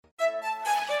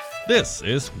This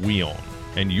is WION,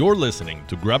 and you're listening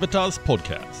to Gravitas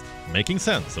podcast, making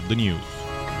sense of the news.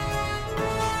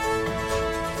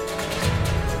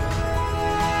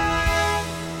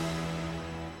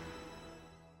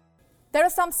 There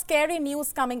is some scary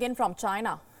news coming in from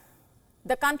China.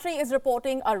 The country is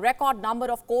reporting a record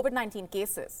number of COVID-19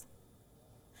 cases.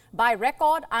 By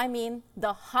record, I mean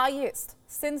the highest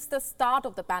since the start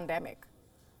of the pandemic.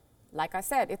 Like I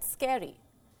said, it's scary.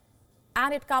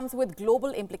 And it comes with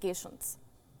global implications.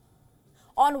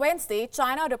 On Wednesday,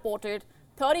 China reported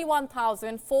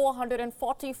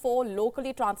 31,444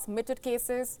 locally transmitted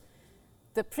cases.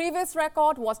 The previous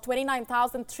record was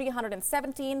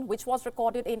 29,317, which was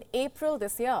recorded in April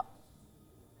this year.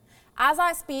 As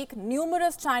I speak,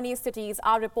 numerous Chinese cities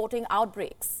are reporting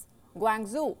outbreaks.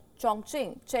 Guangzhou,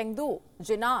 Chongqing, Chengdu,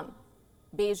 Jinan,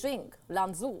 Beijing,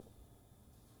 Lanzhou.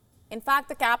 In fact,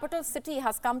 the capital city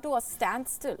has come to a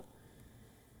standstill.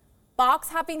 Parks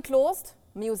have been closed,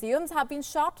 museums have been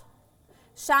shut.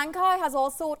 Shanghai has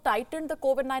also tightened the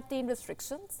COVID-19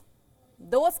 restrictions.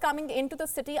 Those coming into the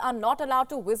city are not allowed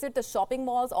to visit the shopping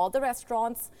malls or the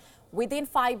restaurants within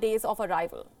 5 days of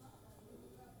arrival.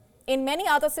 In many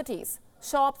other cities,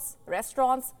 shops,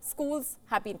 restaurants, schools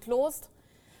have been closed.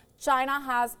 China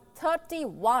has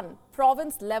 31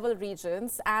 province-level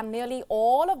regions, and nearly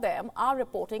all of them are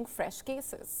reporting fresh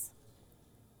cases.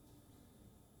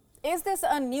 Is this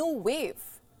a new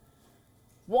wave?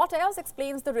 What else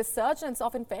explains the resurgence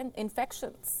of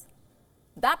infections?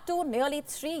 That too nearly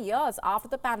 3 years after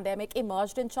the pandemic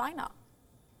emerged in China.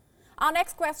 Our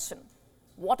next question,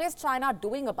 what is China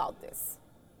doing about this?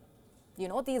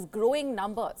 These growing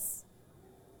numbers.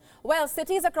 Well,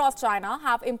 cities across China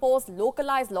have imposed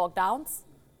localized lockdowns.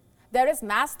 There is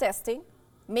mass testing.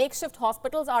 Makeshift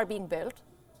hospitals are being built,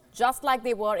 just like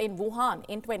they were in Wuhan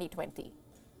in 2020.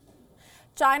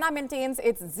 China maintains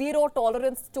its zero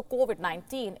tolerance to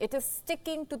COVID-19. It is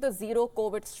sticking to the zero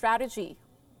COVID strategy.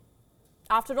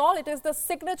 After all, it is the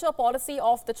signature policy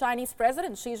of the Chinese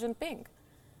President Xi Jinping.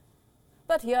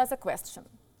 But here's a question.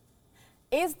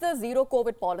 Is the zero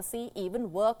COVID policy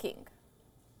even working?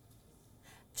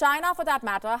 China, for that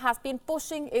matter, has been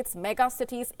pushing its mega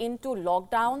cities into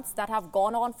lockdowns that have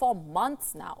gone on for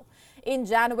months now. In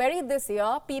January this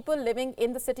year, people living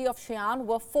in the city of Xi'an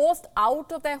were forced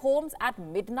out of their homes at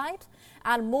midnight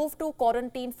and moved to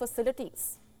quarantine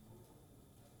facilities.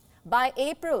 By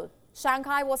April,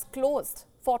 Shanghai was closed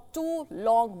for 2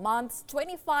 long months.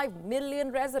 25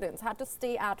 million residents had to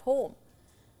stay at home.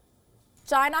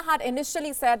 China had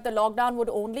initially said the lockdown would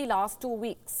only last 2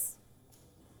 weeks.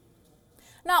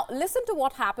 Now, listen to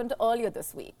what happened earlier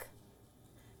this week.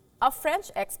 A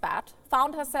French expat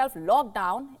found herself locked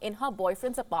down in her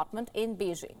boyfriend's apartment in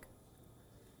Beijing.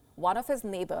 One of his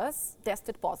neighbors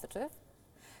tested positive,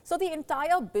 so the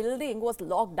entire building was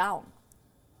locked down.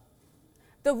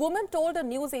 The woman told a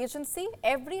news agency,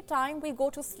 every time we go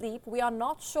to sleep, we are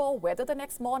not sure whether the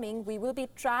next morning we will be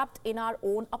trapped in our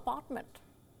own apartment.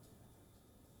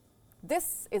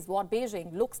 This is what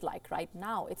Beijing looks like right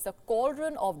now. It's a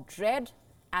cauldron of dread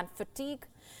and fatigue.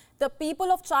 The people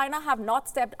of China have not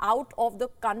stepped out of the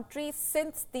country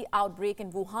since the outbreak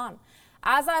in Wuhan.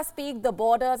 As I speak, the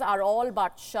borders are all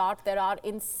but shut. There are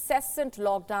incessant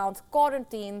lockdowns,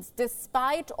 quarantines.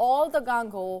 Despite all the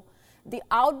gung-ho, the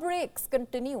outbreaks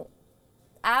continue,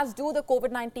 as do the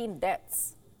COVID-19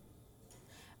 deaths.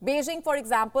 Beijing, for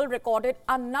example, recorded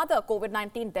another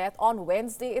COVID-19 death on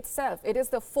Wednesday itself. It is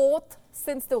the 4th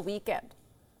since the weekend.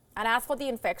 And as for the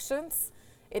infections,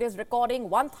 it is recording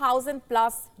 1,000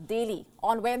 plus daily.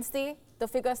 On Wednesday, the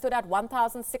figure stood at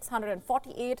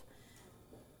 1,648.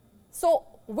 So,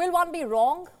 will one be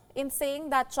wrong in saying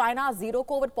that China's zero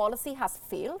COVID policy has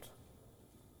failed?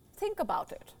 Think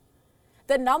about it.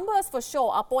 The numbers for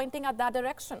sure are pointing at that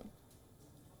direction.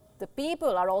 The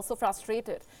people are also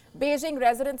frustrated. Beijing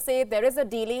residents say there is a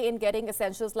delay in getting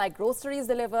essentials like groceries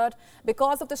delivered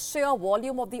because of the sheer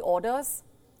volume of the orders.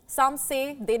 Some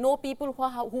say they know people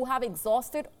who have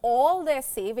exhausted all their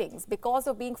savings because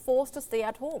of being forced to stay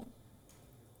at home.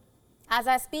 As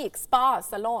I speak, spas,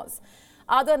 salons,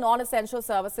 other non-essential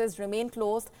services remain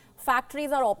closed.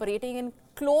 Factories are operating in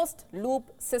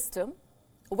closed-loop system,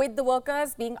 with the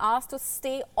workers being asked to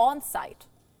stay on site.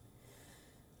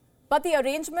 But the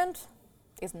arrangement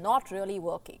is not really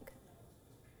working.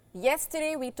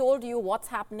 Yesterday, we told you what's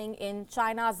happening in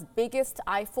China's biggest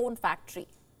iPhone factory.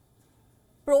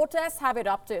 Protests have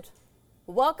erupted.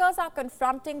 Workers are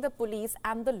confronting the police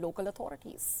and the local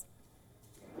authorities.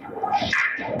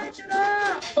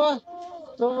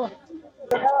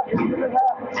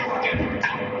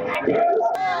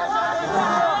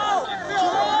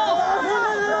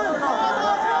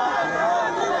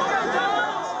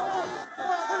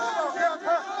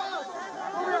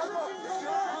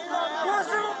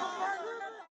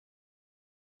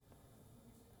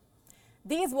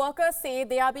 Chinese workers say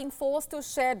they are being forced to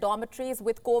share dormitories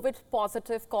with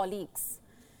COVID-positive colleagues.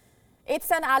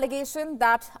 It's an allegation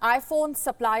that iPhone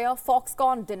supplier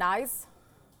Foxconn denies.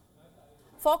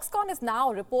 Foxconn is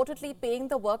now reportedly paying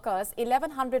the workers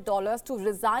 $1,100 to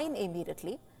resign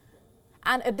immediately.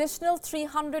 An additional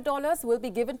 $300 will be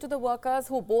given to the workers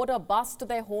who board a bus to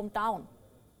their hometown.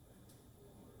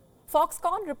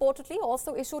 Foxconn reportedly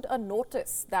also issued a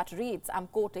notice that reads, I'm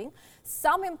quoting,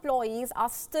 "Some employees are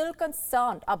still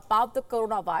concerned about the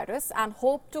coronavirus and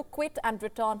hope to quit and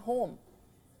return home,"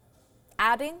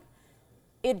 adding,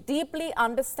 it deeply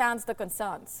understands the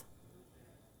concerns.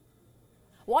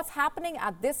 What's happening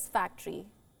at this factory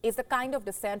is the kind of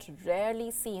dissent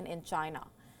rarely seen in China.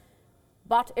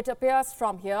 But it appears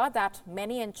from here that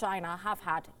many in China have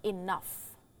had enough.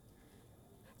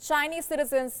 Chinese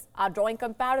citizens are drawing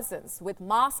comparisons with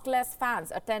maskless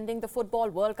fans attending the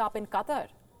Football World Cup in Qatar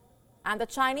and the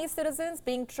Chinese citizens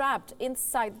being trapped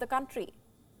inside the country.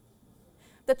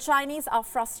 The Chinese are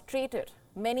frustrated.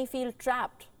 Many feel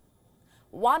trapped.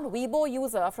 One Weibo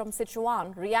user from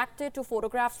Sichuan reacted to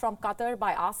photographs from Qatar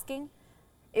by asking,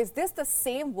 "Is this the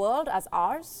same world as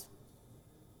ours?"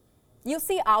 You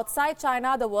see, outside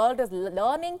China, the world is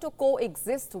learning to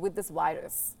coexist with this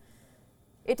virus.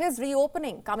 It is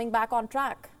reopening, coming back on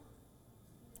track.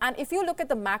 And if you look at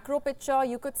the macro picture,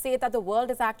 you could say that the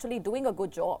world is actually doing a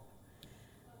good job.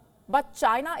 But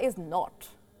China is not.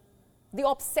 The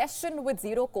obsession with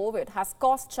zero COVID has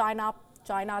cost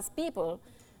China's people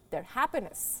their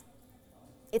happiness.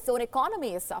 Its own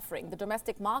economy is suffering, the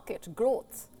domestic market,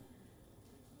 growth.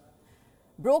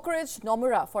 Brokerage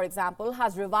Nomura, for example,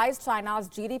 has revised China's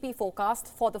GDP forecast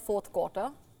for the fourth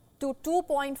quarter to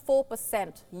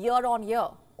 2.4% year-on-year,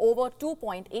 over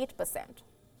 2.8%.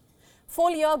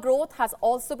 Full-year growth has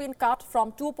also been cut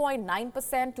from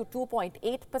 2.9% to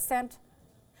 2.8%.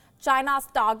 China's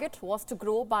target was to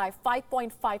grow by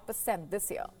 5.5% this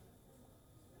year.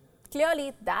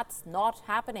 Clearly, that's not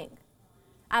happening.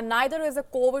 And neither is a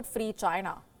COVID-free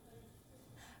China.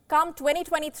 Come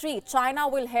 2023, China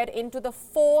will head into the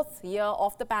fourth year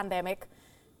of the pandemic,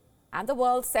 and the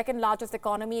world's second largest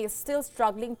economy is still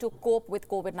struggling to cope with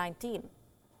COVID-19.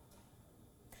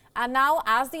 And now,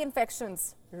 as the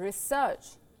infections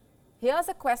resurge, here's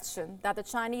a question that the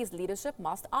Chinese leadership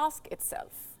must ask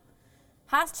itself.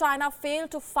 Has China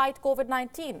failed to fight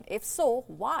COVID-19? If so,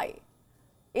 why?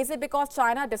 Is it because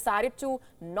China decided to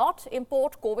not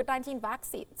import COVID-19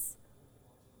 vaccines?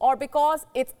 Or because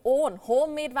its own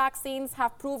homemade vaccines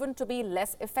have proven to be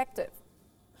less effective?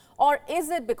 Or is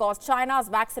it because China's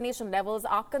vaccination levels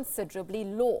are considerably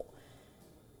low?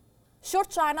 Should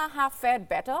China have fared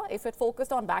better if it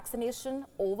focused on vaccination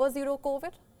over zero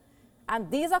COVID? And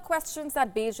these are questions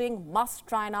that Beijing must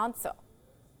try and answer.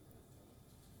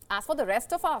 As for the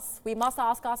rest of us, we must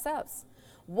ask ourselves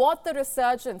what the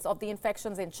resurgence of the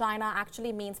infections in China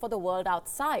actually means for the world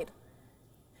outside.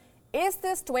 Is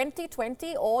this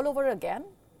 2020 all over again?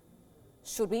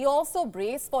 Should we also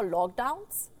brace for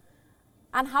lockdowns?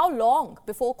 And how long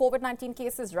before COVID-19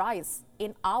 cases rise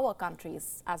in our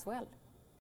countries as well?